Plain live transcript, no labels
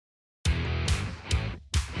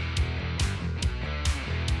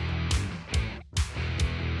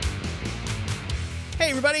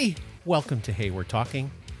everybody. Welcome to Hey, We're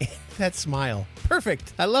Talking. That smile.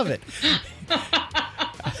 Perfect. I love it.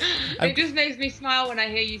 It just makes me smile when I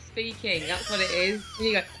hear you speaking. That's what it is. And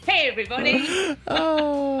you go, hey, everybody.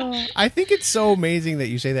 Oh, I think it's so amazing that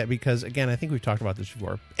you say that because, again, I think we've talked about this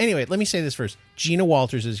before. Anyway, let me say this first. Gina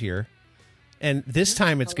Walters is here. And this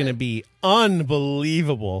time it's going to be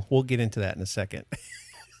unbelievable. We'll get into that in a second.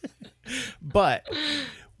 But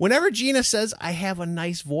whenever Gina says, I have a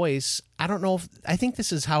nice voice, I don't know if, I think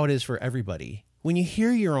this is how it is for everybody. When you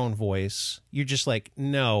hear your own voice, you're just like,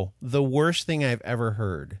 no, the worst thing I've ever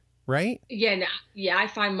heard. Right? Yeah, I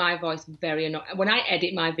find my voice very annoying. When I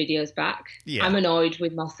edit my videos back, I'm annoyed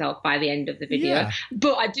with myself by the end of the video. Yeah.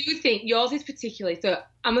 But I do think yours is particularly, so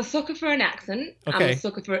I'm a sucker for an accent. Okay. I'm a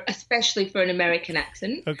sucker for, especially for an American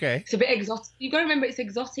accent. Okay. It's a bit exotic. You've got to remember it's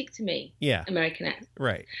exotic to me. Yeah. American accent.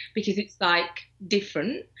 Right. Because it's like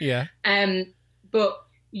different. Yeah. But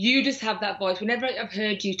you just have that voice. Whenever I've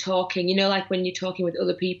heard you talking, you know, like when you're talking with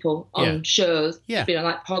other people on shows, you know,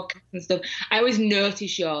 like podcasts and stuff, I always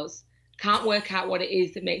notice yours. Can't work out what it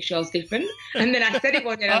is that makes yours different. And then I said it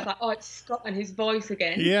one day and I was like, oh, it's Scott and his voice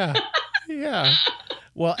again. Yeah. Yeah.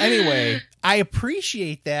 Well, anyway, I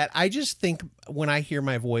appreciate that. I just think when I hear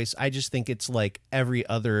my voice, I just think it's like every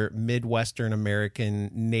other Midwestern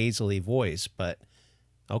American nasally voice, but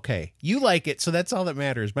okay. You like it, so that's all that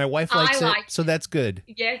matters. My wife likes it, so that's good.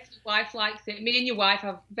 Yes, your wife likes it. Me and your wife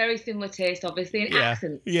have very similar taste, obviously, in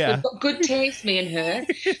accents. Yeah. We've got good taste, me and her.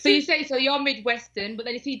 So you say, so you're Midwestern, but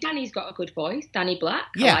then you see Danny's got a good voice, Danny Black.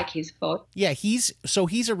 Yeah. I like his voice. Yeah, he's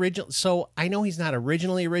original. So I know he's not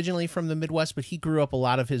originally from the Midwest, but he grew up a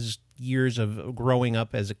lot of his years of growing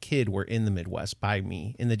up as a kid were in the Midwest by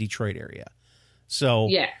me in the Detroit area. So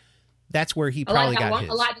that's where he probably got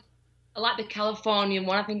his. I like the Californian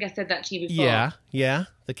one. I think I said that to you before. Yeah.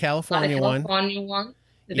 The California one.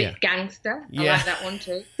 The bit gangster. I like that one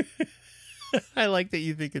too. I like that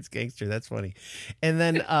you think it's gangster. That's funny. And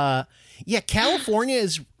then, California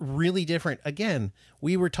is really different. Again,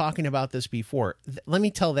 we were talking about this before. Let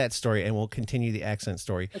me tell that story and we'll continue the accent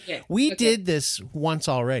story. Okay. We did this once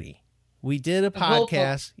already. We did a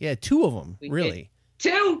podcast. Yeah, two of them, really.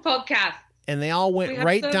 Did. 2 podcasts. And they all went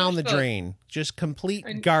right down the drain. Just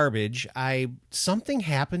complete garbage. Something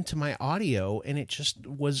happened to my audio and it just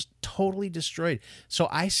was totally destroyed. So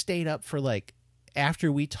I stayed up for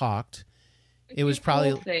after we talked, it was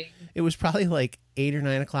probably like 8 or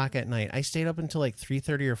 9 o'clock at night. I stayed up until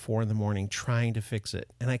 3:30 or 4 in the morning trying to fix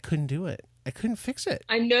it. And I couldn't do it. I couldn't fix it.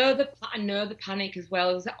 I know the panic as well.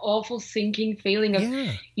 It was that awful sinking feeling of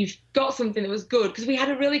you've got something that was good. Because we had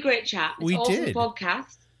a really great chat. It's awesome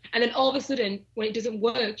podcast. And then all of a sudden, when it doesn't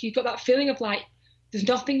work, you've got that feeling of there's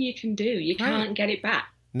nothing you can do. You can't get it back.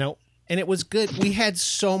 No. And it was good. We had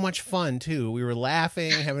so much fun, too. We were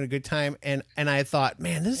laughing, having a good time. And I thought,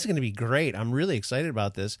 man, this is going to be great. I'm really excited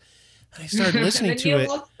about this. And I started listening to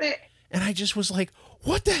it. And I just was like,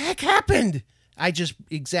 what the heck happened? I just,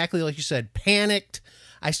 exactly like you said, panicked.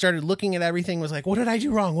 I started looking at everything, was like, what did I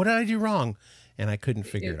do wrong? What did I do wrong? And I couldn't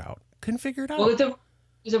figure it out. Well,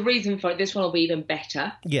 there's a reason for it. This one will be even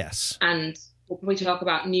better. Yes. And we talk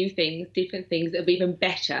about new things, different things that'll be even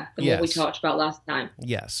better than what we talked about last time.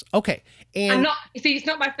 Yes. Okay. And it's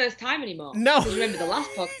not my first time anymore. No. Because remember, the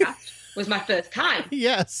last podcast was my first time.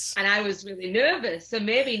 Yes. And I was really nervous. So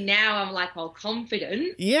maybe now I'm all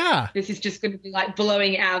confident. Yeah. This is just going to be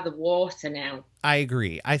blowing it out of the water now. I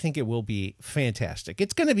agree. I think it will be fantastic.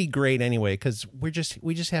 It's going to be great anyway because we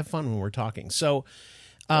just have fun when we're talking. So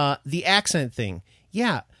the accent thing.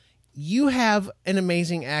 Yeah, you have an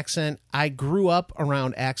amazing accent. I grew up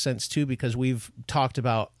around accents too because we've talked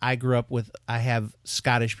about I have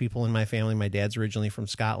Scottish people in my family. My dad's originally from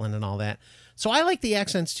Scotland and all that. So I like the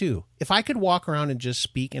accents too. If I could walk around and just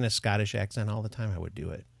speak in a Scottish accent all the time, I would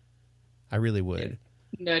do it. I really would.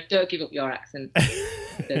 No, don't give up your accent.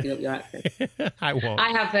 Don't give up your accent. I won't.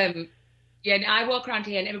 I have I walk around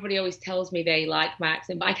here and everybody always tells me they like my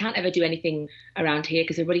accent, but I can't ever do anything around here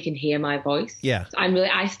because everybody can hear my voice. Yeah. So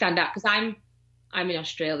I stand out because I'm in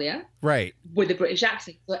Australia. Right. With a British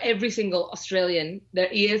accent. So every single Australian,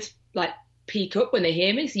 their ears peak up when they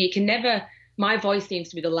hear me. So you can never, my voice seems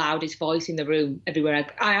to be the loudest voice in the room everywhere.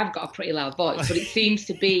 I have got a pretty loud voice, but it seems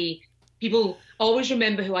to be, people always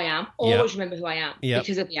remember who I am,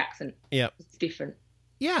 because of the accent. Yeah. It's different.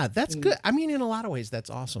 Yeah, that's good. I mean, in a lot of ways,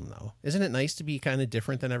 that's awesome, though. Isn't it nice to be kind of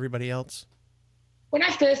different than everybody else? When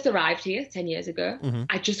I first arrived here 10 years ago,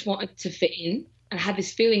 I just wanted to fit in. And I had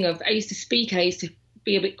this feeling of, I used to speak, I used to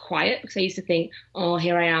be a bit quiet because I used to think, oh,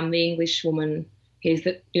 here I am, the English woman. Here's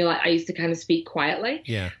the, I used to kind of speak quietly.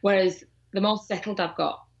 Yeah. Whereas the more settled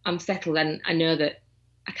I'm settled and I know that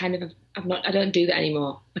I kind of I don't do that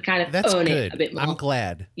anymore. I kind of That's own good. it a bit more. I'm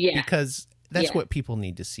glad. Yeah. Because that's Yeah. what people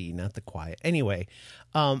need to see, not the quiet. Anyway,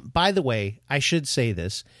 by the way, I should say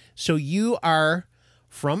this. So you are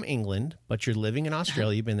from England, but you're living in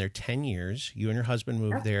Australia. You've been there 10 years. You and your husband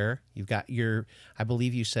moved there. You've got I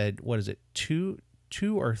believe you said, what is it, two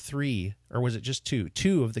or three, or was it just two?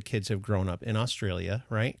 Two of the kids have grown up in Australia,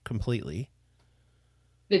 right? Completely.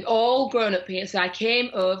 They've all grown up here. So I came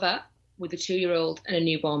over with a 2-year-old and a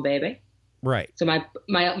newborn baby. Right. So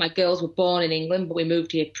my girls were born in England, but we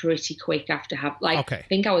moved here pretty quick after I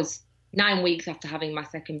think I was 9 weeks after having my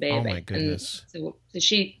second baby. Oh my goodness. And so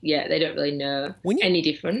they don't really know any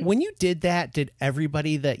different. When you did that, did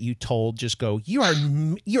everybody that you told just go,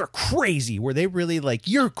 you're crazy? Were they really like,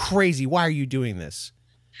 you're crazy, why are you doing this?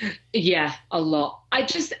 Yeah, a lot.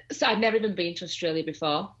 I'd never even been to Australia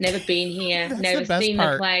before. Never been here. Never the seen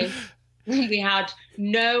part. the place. We had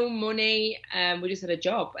no money. We just had a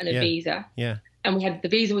job and a visa. Yeah. And the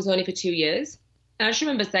visa was only for 2 years. And I just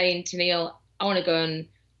remember saying to Neil, I want to go and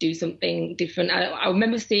do something different. I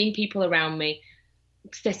remember seeing people around me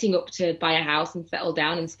setting up to buy a house and settle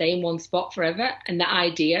down and stay in one spot forever. And that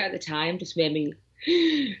idea at the time just made me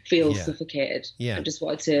feel suffocated. Yeah. I just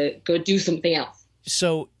wanted to go do something else.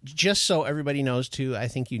 So just so everybody knows too, I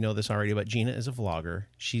think you know this already, but Gina is a vlogger.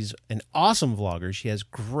 She's an awesome vlogger. She has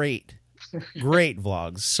great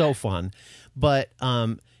vlogs. So fun. But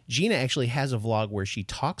Gina actually has a vlog where she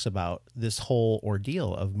talks about this whole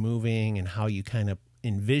ordeal of moving and how you kind of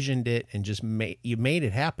envisioned it and just you made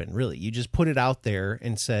it happen. Really. You just put it out there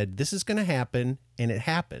and said, this is going to happen. And it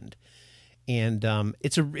happened. And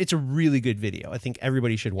it's a really good video. I think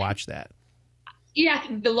everybody should watch that. Yeah,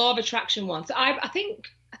 the law of attraction one. So I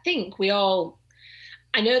think we all.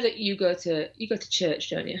 I know that you go to church,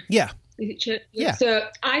 don't you? Yeah. Is it church? Yeah. So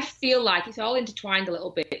I feel like it's all intertwined a little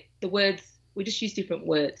bit. The words, we just use different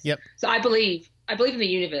words. Yep. So I believe in the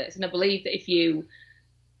universe, and I believe that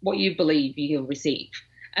what you believe, you'll receive.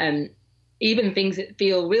 Even things that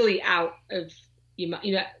feel really out of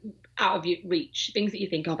out of your reach, things that you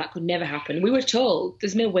think, oh, that could never happen. We were told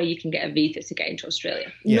there's no way you can get a visa to get into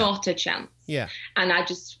Australia. Yeah. Not a chance. Yeah. And I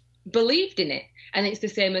just believed in it. And it's the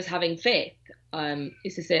same as having faith.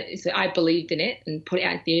 It's the same. I believed in it and put it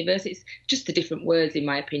out into the universe. It's just the different words, in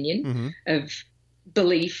my opinion, of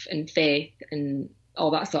belief and faith and all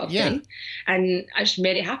that sort of thing. And I just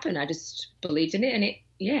made it happen. I just believed in it, and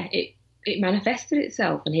it manifested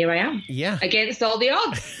itself, and here I am. Yeah. Against all the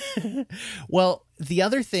odds. Well, the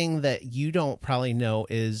other thing that you don't probably know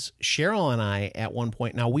is Cheryl and I at one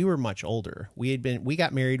point, now we were much older. We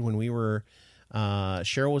got married when we were,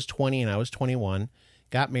 Cheryl was 20 and I was 21,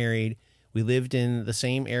 got married. We lived in the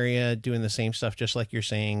same area, doing the same stuff, just like you're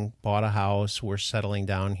saying, bought a house. We're settling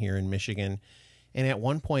down here in Michigan. And at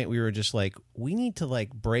one point we were just like, we need to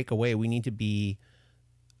like break away. We need to be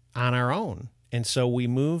on our own. And so we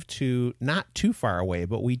moved to, not too far away,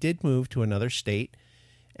 but we did move to another state.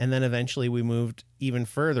 And then eventually we moved even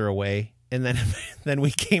further away. And then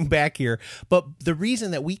we came back here. But the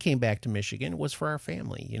reason that we came back to Michigan was for our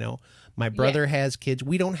family. You know, my brother has kids.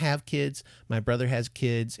 We don't have kids. My brother has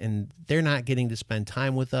kids, and they're not getting to spend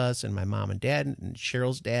time with us. And my mom and dad and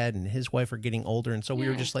Cheryl's dad and his wife are getting older. And so we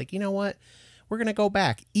were just like, you know what? We're going to go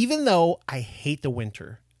back. Even though I hate the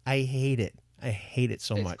winter. I hate it. I hate it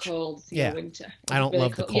so much. It's cold. Winter. I don't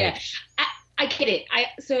love the cold. Yeah, I get it.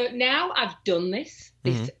 So now I've done this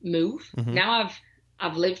move. Now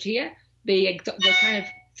I've lived here. The kind of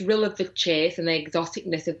thrill of the chase and the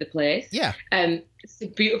exoticness of the place. Yeah. It's a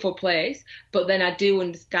beautiful place, but then I do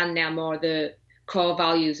understand now more the core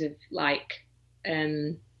values of like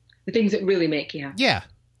the things that really make you happy. Yeah.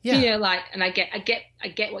 Yeah. You know, like, and I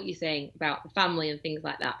get what you're saying about the family and things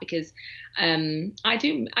like that, because I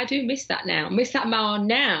do miss that now. I miss that more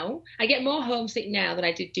now. I get more homesick now than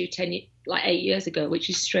I did 8 years ago,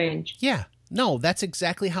 which is strange. Yeah. No, that's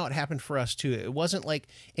exactly how it happened for us too. It wasn't like,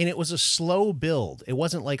 and it was a slow build. It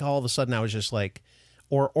wasn't like all of a sudden I was just like,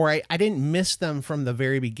 or I didn't miss them from the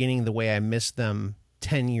very beginning the way I missed them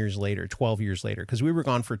 10 years later, 12 years later, because we were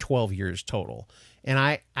gone for 12 years total. And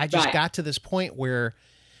I just got to this point where,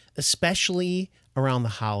 especially around the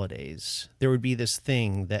holidays, there would be this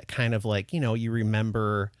thing that kind of like, you know, you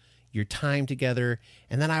remember your time together.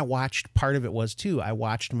 And then I watched, part of it was too, I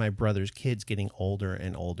watched my brother's kids getting older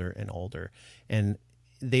and older and older. And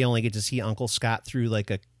they only get to see Uncle Scott through like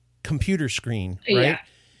a computer screen, right? Yeah.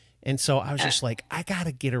 And so I was just like, I got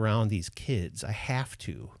to get around these kids. I have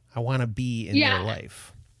to. I want to be in their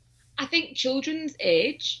life. I think children's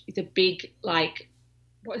age is a big, like,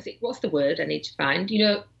 what is it? What's the word I need to find? You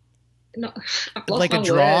know, not I've lost like a my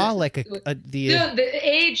draw, words. like No, the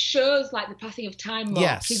age shows like the passing of time more.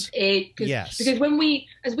 Yes. Because when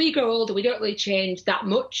as we grow older, we don't really change that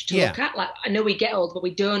much to look at. Like I know we get older, but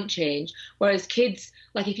we don't change. Whereas kids,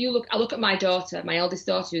 like if you look, I look at my daughter, my eldest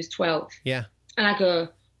daughter who's 12. Yeah. And I go,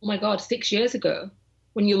 oh my God, 6 years ago.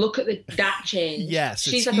 When you look at that change, yes,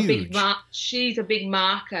 she's like huge. She's a big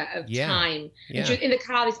marker of time. Yeah. And she was in the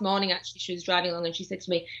car this morning, actually, she was driving along and she said to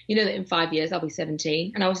me, you know that in 5 years I'll be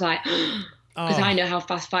 17. And I was like, because I know how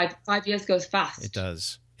fast 5 years goes fast. It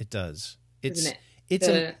does. Isn't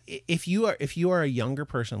it? If you are a younger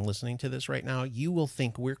person listening to this right now, you will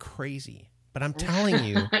think we're crazy. But I'm telling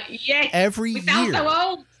you, yes, every we year, so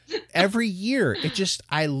old. every year,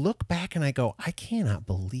 I look back and I go, I cannot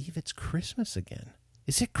believe it's Christmas again.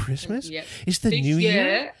 Is it Christmas? Yep. Is the new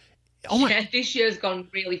year? Oh my! Yeah, this year's gone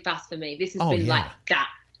really fast for me. This has been like that.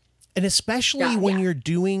 And especially when you're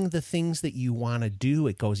doing the things that you want to do,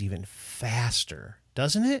 it goes even faster,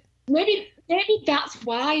 doesn't it? Maybe that's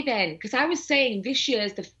why then, because I was saying this year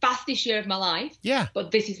is the fastest year of my life. Yeah.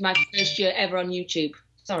 But this is my first year ever on YouTube.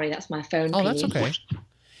 Sorry, that's my phone. Oh, that's okay.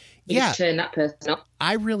 Yeah. Turn that person off.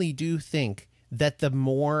 I really do think that the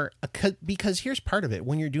more, because here's part of it.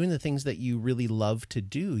 When you're doing the things that you really love to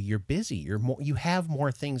do, you're busy. You have more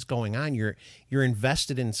things going on. You're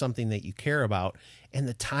invested in something that you care about, and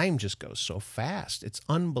the time just goes so fast. It's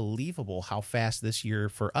unbelievable how fast this year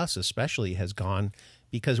for us especially has gone,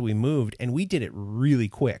 because we moved and we did it really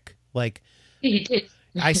quick. Like you did.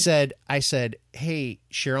 I said, hey,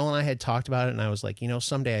 Cheryl and I had talked about it, and I was like,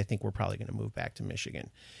 someday I think we're probably going to move back to Michigan.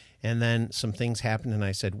 And then some things happened, and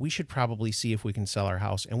I said, we should probably see if we can sell our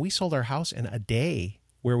house. And we sold our house in a day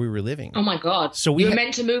where we were living. Oh, my God. So we were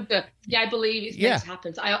meant to move there. Yeah, I believe it's meant to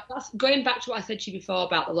happen. So that's going back to what I said to you before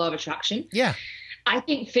about the law of attraction. Yeah. I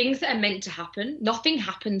think things that are meant to happen, nothing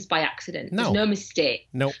happens by accident. No. There's no mistake.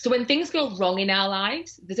 Nope. So when things go wrong in our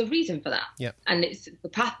lives, there's a reason for that. Yep. And it's the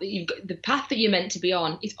path that you're meant to be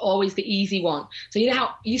on is always the easy one. So you know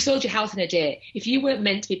how you sold your house in a day. If you weren't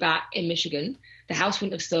meant to be back in Michigan, the house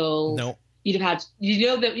wouldn't have sold. Nope. You'd have had,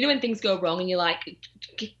 when things go wrong and you're like,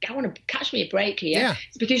 I want to catch me a break here. Yeah.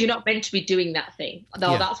 It's because you're not meant to be doing that thing.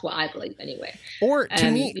 Though that's what I believe anyway. Or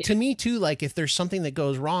to me too, like if there's something that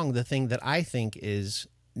goes wrong, the thing that I think is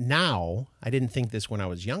now, I didn't think this when I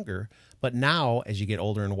was younger, but now as you get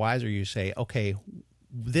older and wiser, you say, okay,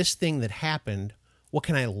 this thing that happened, what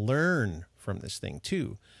can I learn from this thing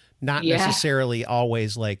too? Not necessarily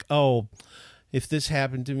always like, oh, if this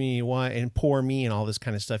happened to me, why, and poor me and all this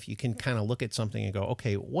kind of stuff. You can kind of look at something and go,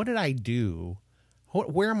 okay, what did I do?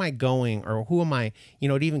 Where am I going, or who am I?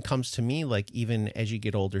 It even comes to me, like, even as you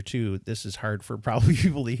get older too, this is hard for probably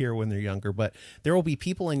people to hear when they're younger, but there will be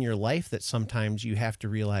people in your life that sometimes you have to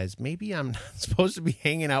realize, maybe I'm not supposed to be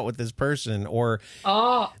hanging out with this person, or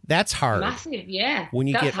that's hard. Massive, yeah. When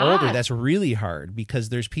you get hard. older, that's really hard, because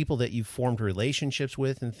there's people that you've formed relationships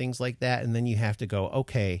with and things like that. And then you have to go,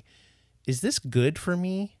 okay, is this good for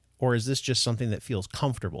me, or is this just something that feels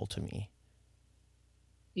comfortable to me?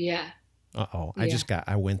 Yeah. Uh-oh.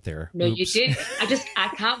 I went there. No, Oops. you did. I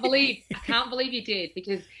can't believe you did,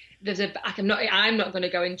 because I'm not going to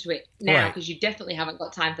go into it now, because you definitely haven't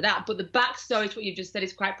got time for that. But the backstory to what you've just said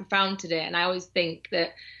is quite profound today. And I always think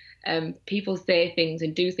that people say things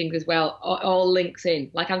and do things as well, all links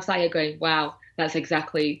in. Like I'm sat here going, wow, that's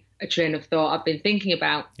exactly a train of thought I've been thinking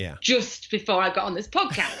about just before I got on this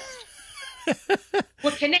podcast.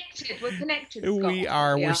 We're connected, Scott. We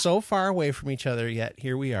are. Yeah. We're so far away from each other, yet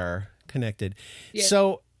here we are, connected. Yeah.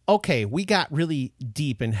 So, okay, we got really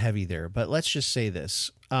deep and heavy there, but let's just say this.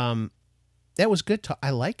 That was good. I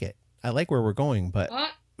like it. I like where we're going, but...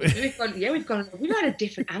 We've had a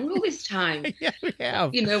different angle this time. Yeah, we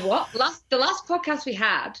have. You know what? The last podcast we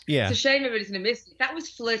had, it's a shame everybody's going to miss it. That was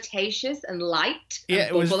flirtatious and light and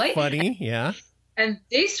it bubbly. Was funny, yeah. And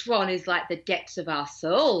this one is like the depths of our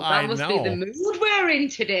soul. That must be the mood we're in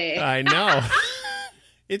today. I know.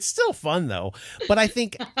 It's still fun though. But I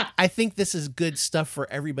think this is good stuff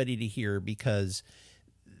for everybody to hear, because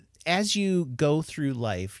as you go through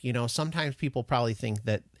life, sometimes people probably think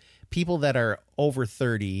that people that are over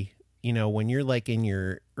 30, when you're like in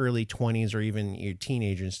your early 20s or even your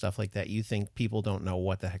teenager and stuff like that, you think people don't know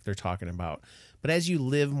what the heck they're talking about. But as you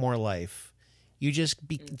live more life, you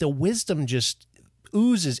the wisdom just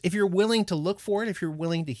oozes. If you're willing to look for it, if you're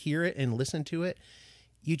willing to hear it and listen to it,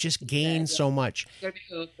 you just gain so much.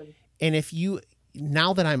 And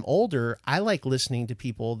now that I'm older, I like listening to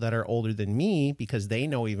people that are older than me, because they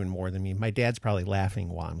know even more than me. My dad's probably laughing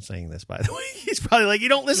while I'm saying this, by the way. He's probably like, you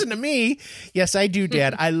don't listen to me. Yes, I do,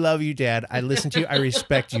 Dad. I love you, Dad. I listen to you. I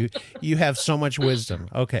respect you. You have so much wisdom.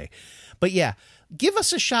 Okay. But yeah, give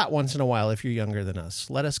us a shot once in a while if you're younger than us.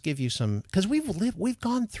 Let us give you some, because we've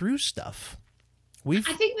gone through stuff. I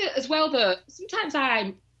think that as well, though, sometimes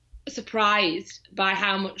I'm surprised by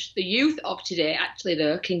how much the youth of today actually,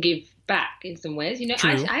 though, can give back in some ways. You know,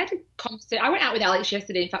 I had a conversation. I went out with Alex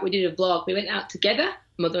yesterday. In fact, we did a vlog. We went out together,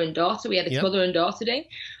 mother and daughter. We had a mother and daughter day.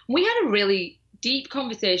 We had a really deep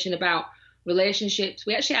conversation about relationships.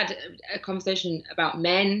 We actually had a conversation about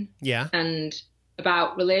men and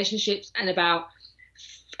about relationships and about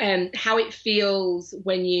how it feels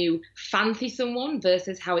when you fancy someone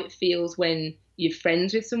versus how it feels when you're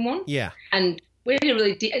friends with someone. Yeah. And we had a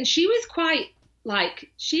really deep, and she was quite like,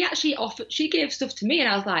 she gave stuff to me and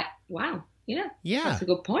I was like, wow, yeah, that's a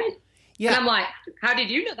good point. Yeah. And I'm like, how did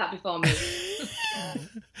you know that before me?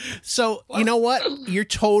 So, you know what? You're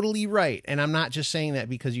totally right. And I'm not just saying that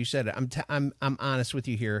because you said it. I'm honest with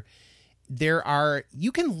you here.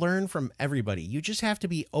 You can learn from everybody. You just have to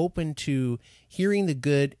be open to hearing the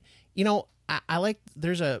good. You know,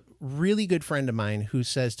 there's a really good friend of mine who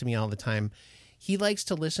says to me all the time, he likes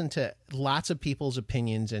to listen to lots of people's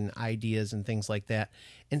opinions and ideas and things like that.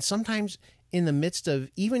 And sometimes in the midst of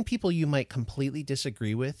even people you might completely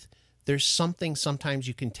disagree with, there's something sometimes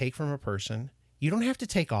you can take from a person. You don't have to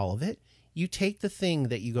take all of it. You take the thing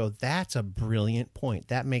that you go, that's a brilliant point.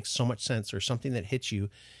 That makes so much sense, or something that hits you.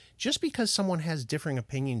 Just because someone has differing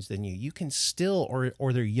opinions than you can still,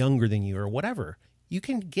 or they're younger than you or whatever, you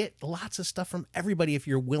can get lots of stuff from everybody if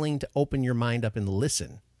you're willing to open your mind up and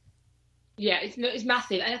listen. Yeah, it's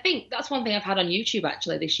massive. And I think that's one thing I've had on YouTube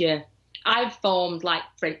actually this year. I've formed like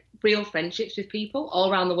real friendships with people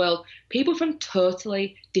all around the world, people from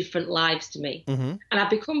totally different lives to me. Mm-hmm. And I've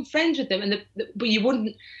become friends with them, but you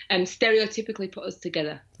wouldn't stereotypically put us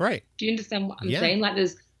together. Right. Do you understand what I'm saying? Like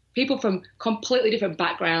there's people from completely different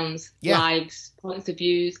backgrounds, lives, points of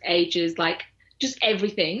views, ages, like just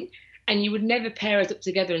everything. And you would never pair us up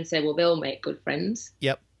together and say, well, they'll make good friends.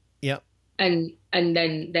 Yep. And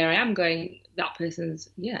then there I am going, that person's,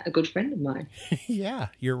 a good friend of mine. Yeah,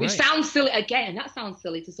 you're right. Which sounds silly. Again, that sounds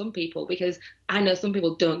silly to some people because I know some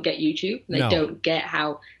people don't get YouTube. And they don't get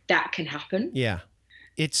how that can happen. Yeah.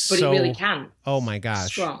 But it really can. Oh my gosh.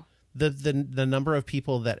 Strong. The number of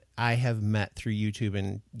people that I have met through YouTube,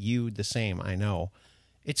 and you the same, I know.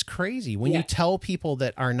 It's crazy. When you tell people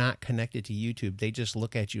that are not connected to YouTube, they just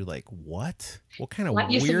look at you like, what? What kind of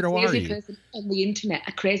weirdo are you? Person on the internet,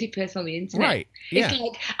 a crazy person on the internet. Right. Yeah. It's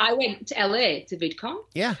like I went to LA to VidCon.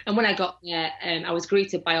 Yeah. And when I got there, I was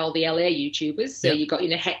greeted by all the LA YouTubers. So you got,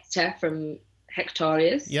 Hector from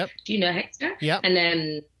Hectorious. Yep. Do you know Hector? Yep. And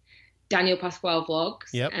then Daniel Pasquale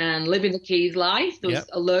Vlogs. Yep. And Living the Keys Live. There was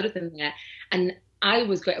a load of them there. And I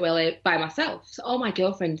was going to LA by myself. So all my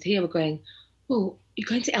girlfriends here were going, oh, you're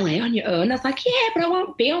going to LA on your own? I was like, yeah, but I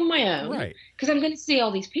won't be on my own. Right. Because I'm going to see all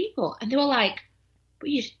these people. And they were like, but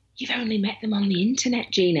you've only met them on the internet,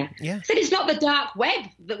 Gina. Yeah. I said, it's not the dark web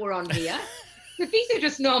that we're on here. These are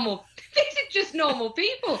just normal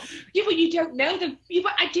people. Yeah, but you don't know them. Yeah,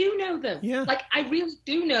 but I do know them. Yeah. Like, I really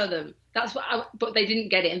do know them. That's what but they didn't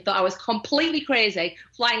get it and thought I was completely crazy,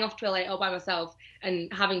 flying off to LA all by myself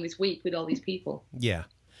and having this week with all these people. Yeah.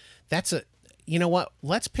 You know what?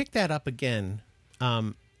 Let's pick that up again.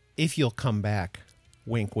 If you'll come back,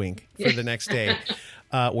 wink, wink, for the next day,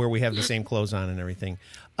 where we have the same clothes on and everything.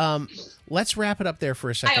 Let's wrap it up there for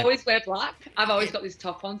a second. I always wear black. I've always got this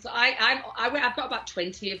top on. So I've got about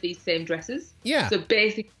 20 of these same dresses. Yeah. So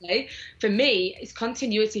basically, for me, it's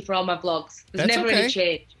continuity for all my vlogs. There's never any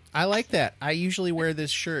change. I like that. I usually wear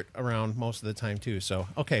this shirt around most of the time too. So,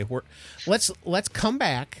 okay, let's come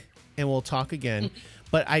back and we'll talk again.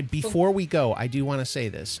 But before we go, I do want to say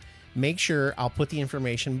this. Make sure I'll put the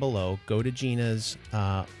information below. Go to Gina's.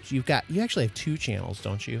 You actually have 2 channels,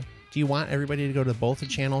 don't you? Do you want everybody to go to both the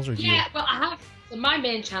channels, or do you? Yeah, well, I have. So my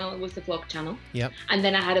main channel was the vlog channel. Yep. And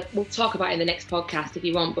then we'll talk about it in the next podcast if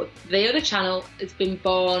you want. But the other channel has been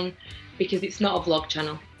born because it's not a vlog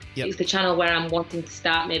channel. Yep. It's the channel where I'm wanting to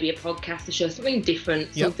start maybe a podcast to show something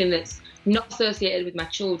different, something that's not associated with my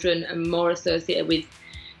children and more associated with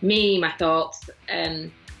me, my thoughts,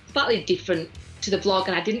 slightly different to the vlog,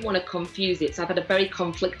 and I didn't want to confuse it. So I've had a very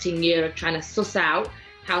conflicting year of trying to suss out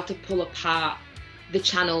how to pull apart the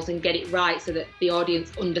channels and get it right so that the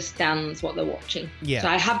audience understands what they're watching. Yeah. So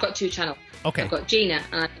I have got 2 channels. Okay. I've got Gina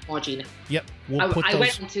and I've got more Gina. Yep. I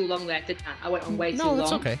went on too long there, didn't I? I went on way too long. No,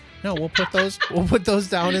 that's okay. No, we'll put those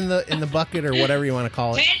down in the bucket or whatever you want to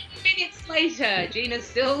call it. 10 minutes later, Gina's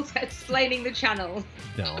still explaining the channel.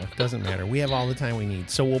 No, it doesn't matter. We have all the time we need.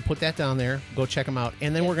 So we'll put that down there. Go check them out.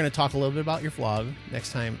 And then we're going to talk a little bit about your vlog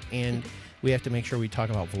next time. And we have to make sure we talk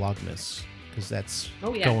about Vlogmas because that's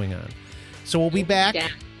going on. So we'll be back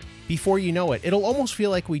before you know it, it'll almost feel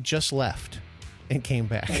like we just left and came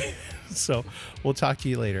back. So we'll talk to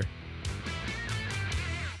you later.